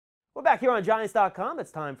We're back here on Giants.com. It's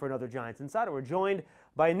time for another Giants Insider. We're joined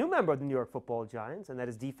by a new member of the New York Football Giants, and that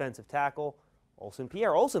is defensive tackle Olsen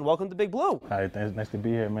Pierre. Olsen, welcome to Big Blue. Hi, thanks. Nice to be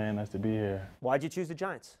here, man. Nice to be here. Why'd you choose the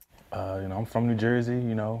Giants? I'm from New Jersey.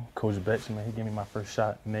 Coach Betch, man, he gave me my first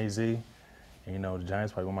shot in AZ. And, the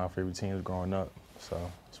Giants probably one of my favorite teams growing up. So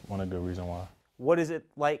it's one of the good reasons why. What is it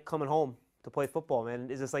like coming home to play football, man?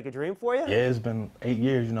 Is this like a dream for you? Yeah, it's been 8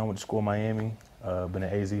 years. I went to school in Miami. Been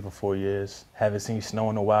at AZ for 4 years. Haven't seen snow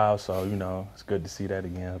in a while, so it's good to see that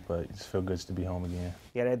again. But it just feels good to be home again.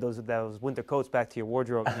 Yeah, add those winter coats back to your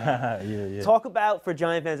wardrobe. Yeah. Talk about, for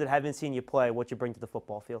Giant fans that haven't seen you play, what you bring to the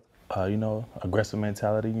football field. Aggressive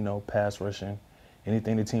mentality. Pass rushing.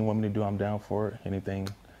 Anything the team want me to do, I'm down for it. Any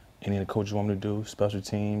of the coaches want me to do, special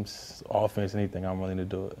teams, offense, anything, I'm willing to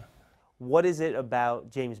do it. What is it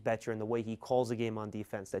about James Bettcher and the way he calls the game on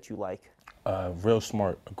defense that you like? Real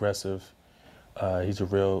smart, aggressive. He's a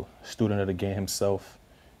real student of the game himself.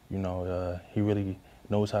 He really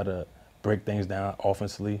knows how to break things down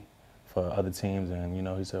offensively for other teams,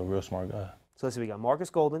 and he's a real smart guy. So listen, we got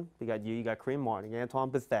Marcus Golden, we got you got Kareem Martin,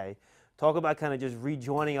 Antoine Bethea. Talk about kind of just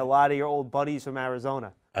rejoining a lot of your old buddies from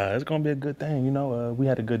Arizona. It's going to be a good thing. We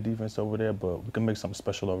had a good defense over there, but we can make something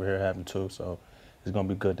special over here happen too. So it's going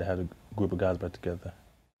to be good to have a group of guys back together.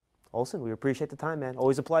 Olsen, we appreciate the time, man.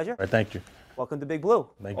 Always a pleasure. All right, thank you. Welcome to Big Blue.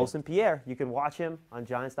 Thank you. Olsen Pierre. You can watch him on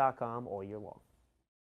Giants.com all year long.